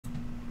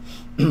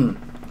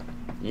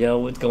Yo,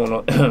 what's going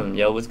on?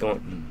 Yo, what's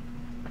going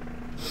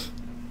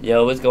on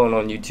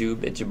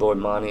YouTube? It's your boy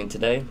Monty, and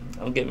today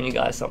I'm giving you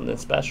guys something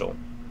special.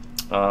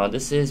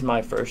 This is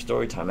my first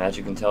story time, as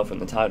you can tell from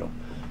the title,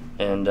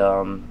 and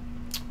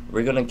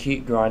we're gonna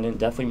keep grinding.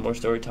 Definitely more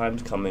story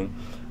times coming.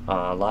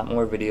 A lot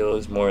more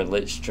videos, more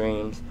lit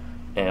streams,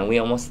 and we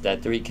almost at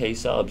that 3K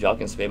subs. Y'all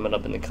can spam it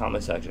up in the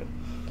comment section.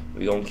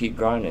 We're gonna keep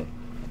grinding,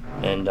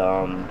 and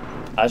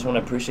I just want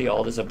to appreciate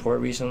all the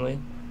support recently.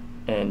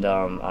 And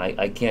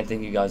I can't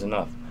thank you guys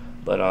enough.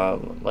 But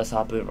let's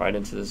hop right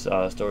into this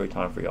story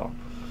time for y'all.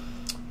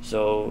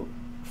 So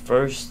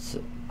first,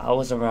 I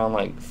was around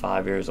like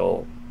 5 years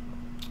old.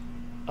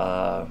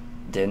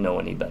 Didn't know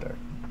any better.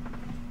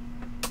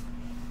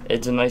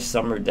 It's a nice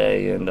summer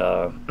day, and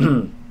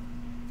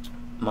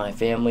my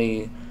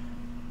family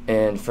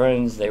and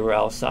friends, they were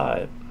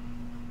outside.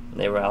 And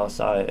they were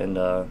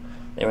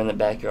in the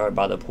backyard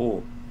by the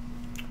pool.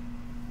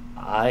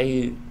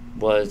 I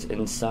was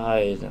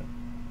inside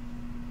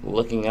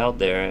looking out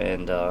there,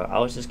 and I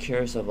was just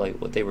curious of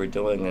like what they were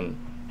doing and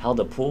how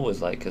the pool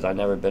was like, because I'd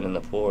never been in the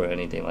pool or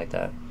anything like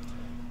that.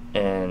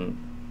 And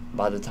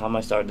by the time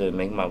I started to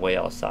make my way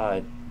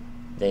outside,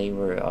 they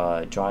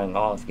were drying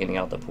off, getting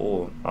out the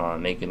pool,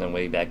 making their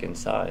way back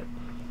inside.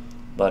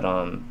 But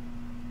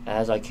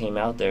as I came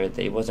out there,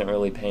 they wasn't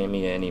really paying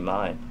me any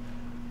mind,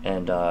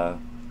 and I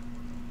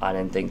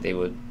didn't think they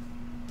would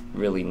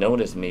really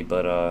notice me.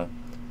 But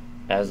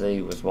as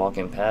they was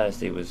walking past,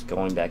 they was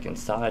going back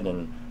inside,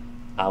 and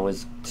I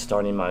was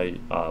starting my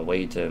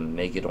way to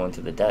make it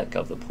onto the deck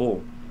of the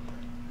pool.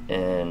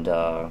 And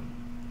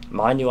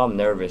mind you, I'm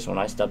nervous. When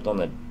I stepped on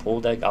the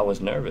pool deck, I was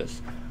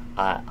nervous.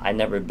 I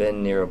never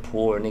been near a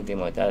pool or anything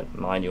like that.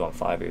 Mind you, I'm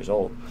 5 years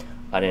old.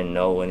 I didn't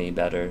know any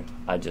better.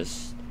 I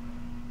just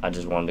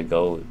wanted to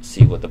go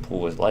see what the pool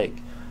was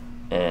like.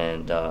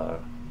 And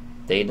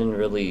they didn't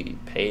really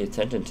pay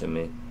attention to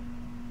me.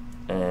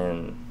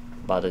 And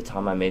by the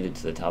time I made it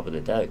to the top of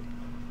the deck,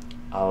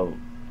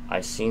 I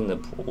seen the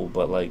pool,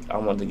 but like I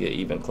wanted to get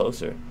even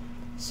closer.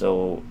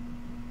 So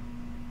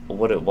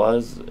what it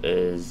was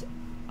is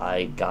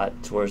I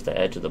got towards the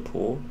edge of the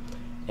pool,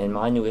 and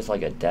mind you, it's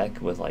like a deck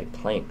with like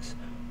planks,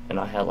 and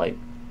I had like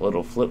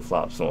little flip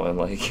flops on,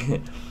 like,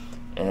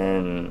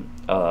 and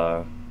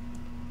I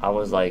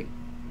was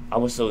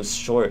so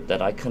short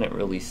that I couldn't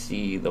really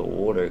see the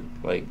water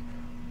like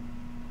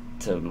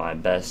to my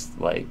best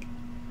like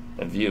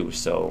view.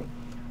 So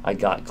I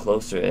got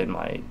closer, and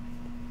my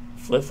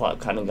flip-flop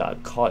kind of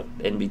got caught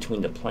in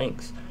between the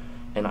planks,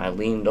 and I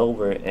leaned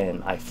over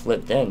and I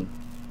flipped in.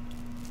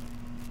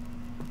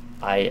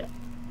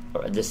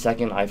 The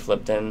second I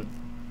flipped in,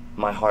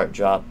 my heart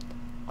dropped.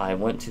 I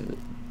went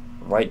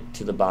right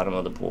to the bottom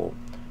of the pool.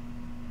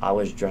 I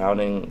was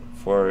drowning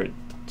for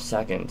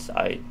seconds.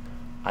 I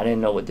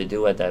didn't know what to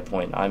do at that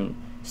point. I'm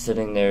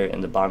sitting there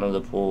in the bottom of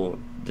the pool,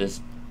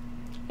 just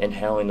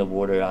inhaling the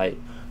water. I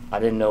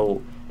didn't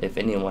know if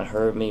anyone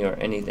heard me or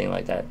anything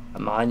like that.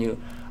 Mind you,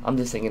 I'm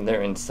just thinking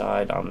they're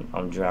inside.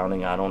 I'm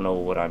drowning. I don't know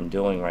what I'm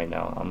doing right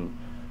now.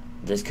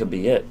 This could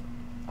be it.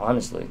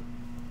 Honestly,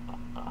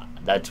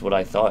 that's what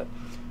I thought.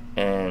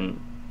 And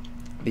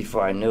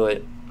before I knew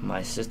it,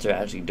 my sister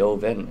actually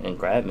dove in and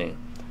grabbed me.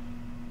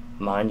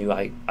 Mind you,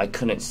 I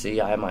couldn't see.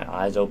 I had my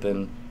eyes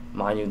open.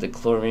 Mind you, the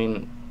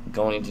chlorine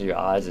going into your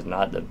eyes is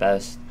not the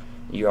best.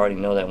 You already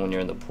know that when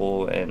you're in the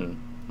pool. And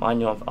mind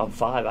you, I'm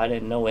 5. I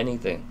didn't know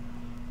anything.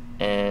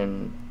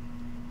 And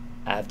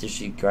after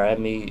she grabbed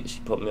me,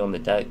 she put me on the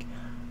deck.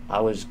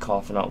 I was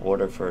coughing out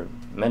water for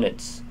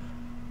minutes.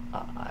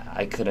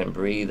 I couldn't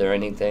breathe or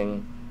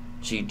anything.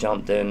 She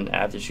jumped in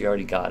after she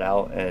already got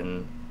out,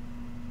 and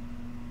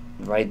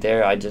right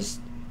there, I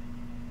just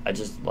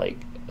like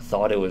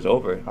thought it was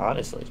over,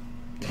 honestly.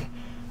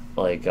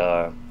 Like,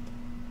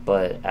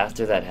 but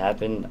after that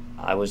happened,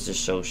 I was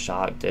just so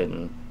shocked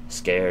and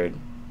scared,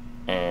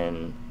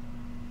 and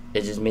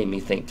it just made me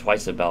think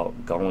twice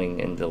about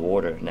going in the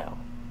water now.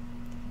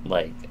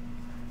 Like,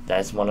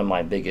 that's one of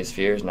my biggest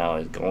fears now,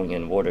 is going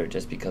in water,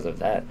 just because of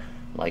that.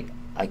 Like,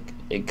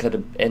 it could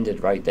have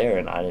ended right there,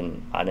 and I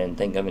didn't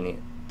think of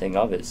anything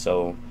of it.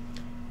 So,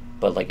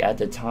 but like at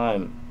the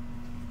time,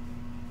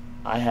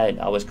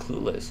 I was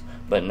clueless.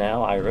 But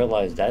now I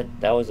realize that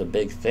was a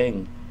big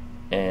thing,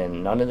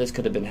 and none of this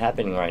could have been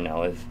happening right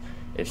now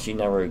if she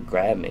never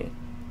grabbed me.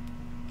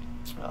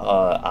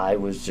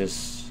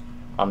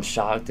 I'm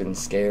shocked and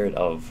scared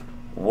of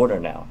water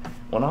now.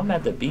 When I'm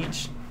at the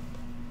beach,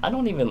 I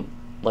don't even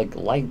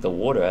like the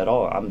water at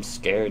all. I'm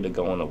scared to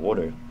go in the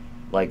water.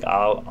 Like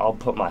I'll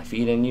put my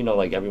feet in,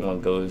 like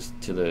everyone goes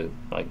to the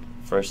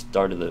first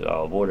start of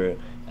the water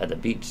at the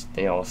beach.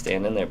 They all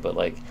stand in there, but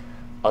like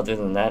other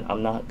than that,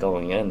 I'm not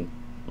going in.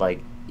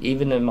 Like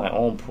even in my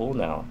own pool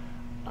now,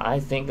 I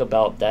think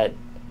about that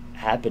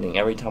happening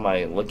every time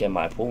I look at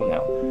my pool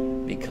now,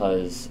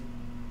 because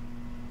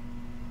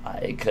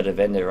it could have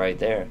ended right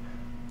there.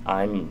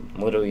 I'm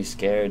literally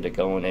scared to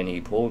go in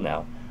any pool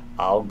now.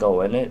 I'll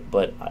go in it,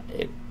 but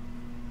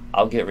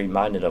I'll get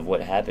reminded of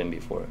what happened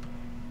before.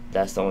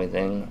 That's the only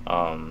thing.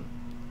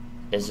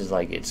 It's just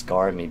like it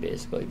scarred me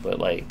basically. But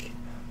like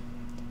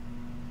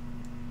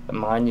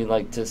mind you,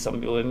 like, to some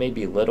people it may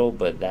be little,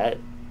 but that,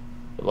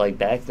 like,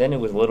 back then it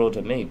was little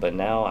to me, but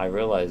now I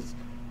realize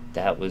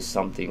that was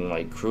something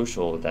like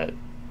crucial that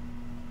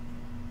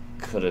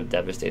could have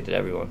devastated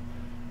everyone.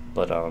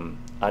 But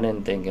I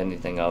didn't think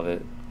anything of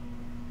it.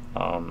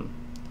 Um,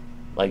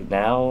 like,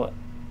 now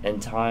in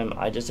time,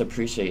 I just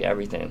appreciate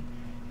everything.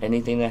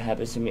 Anything that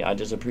happens to me, I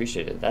just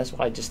appreciate it. That's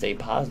why I just stay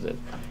positive,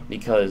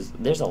 because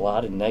there's a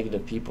lot of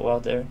negative people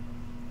out there,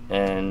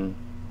 and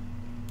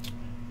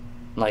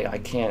like, I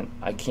can't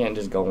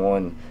just go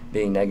on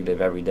being negative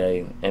every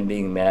day and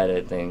being mad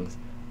at things.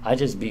 I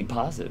just be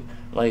positive.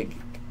 Like,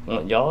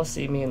 when y'all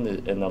see me in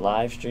the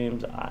live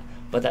streams,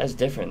 but that's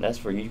different. That's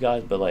for you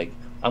guys. But like,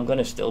 I'm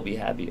gonna still be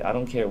happy. I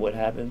don't care what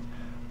happens.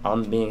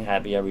 I'm being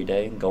happy every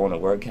day. Going to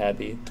work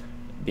happy,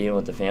 being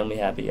with the family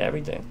happy.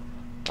 Everything.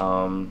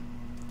 Um,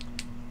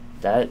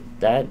 that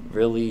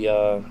really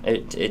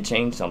it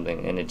changed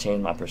something, and it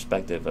changed my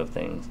perspective of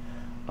things.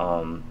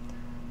 Um,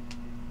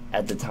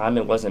 at the time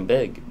it wasn't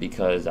big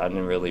because I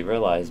didn't really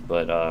realize,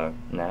 but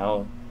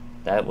now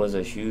that was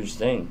a huge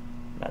thing.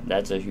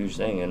 That's a huge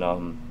thing, and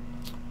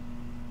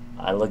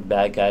I look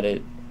back at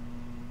it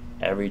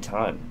every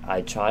time.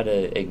 I try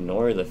to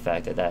ignore the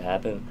fact that that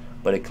happened,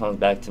 but it comes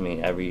back to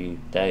me every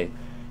day.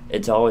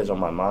 It's always on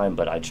my mind,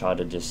 but I try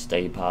to just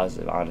stay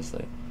positive,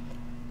 honestly.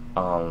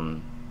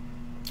 Um,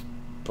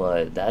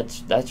 but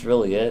that's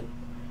really it.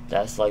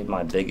 That's like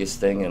my biggest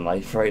thing in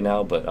life right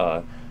now. But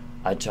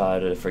I try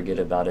to forget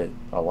about it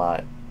a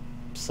lot.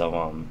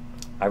 So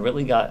I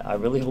really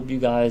hope you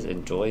guys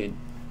enjoyed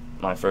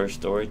my first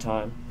story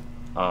time.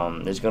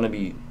 There's gonna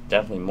be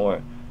definitely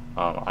more.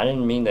 I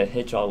didn't mean to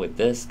hit y'all with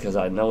this because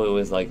I know it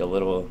was like a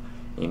little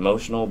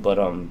emotional, but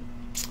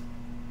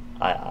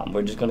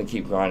we're just gonna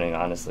keep grinding.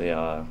 Honestly,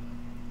 I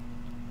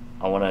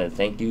want to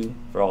thank you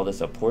for all the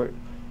support,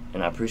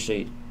 and I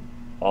appreciate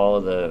all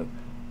of the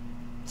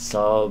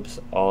subs,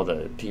 all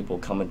the people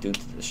coming through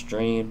to the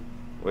stream.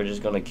 We're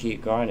just gonna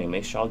keep grinding.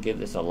 Make sure y'all give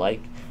this a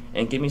like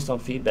and give me some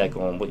feedback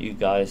on what you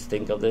guys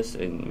think of this,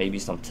 and maybe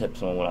some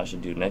tips on what I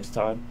should do next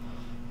time.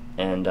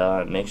 And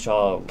make sure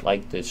y'all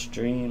like the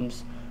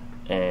streams,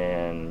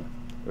 and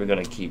we're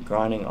gonna keep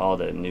grinding. All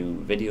the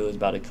new videos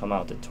about to come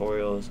out,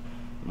 tutorials,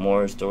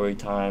 more story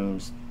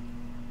times,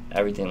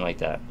 everything like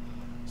that.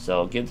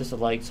 So give this a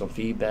like, some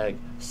feedback,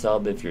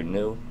 sub if you're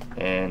new,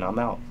 and I'm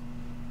out.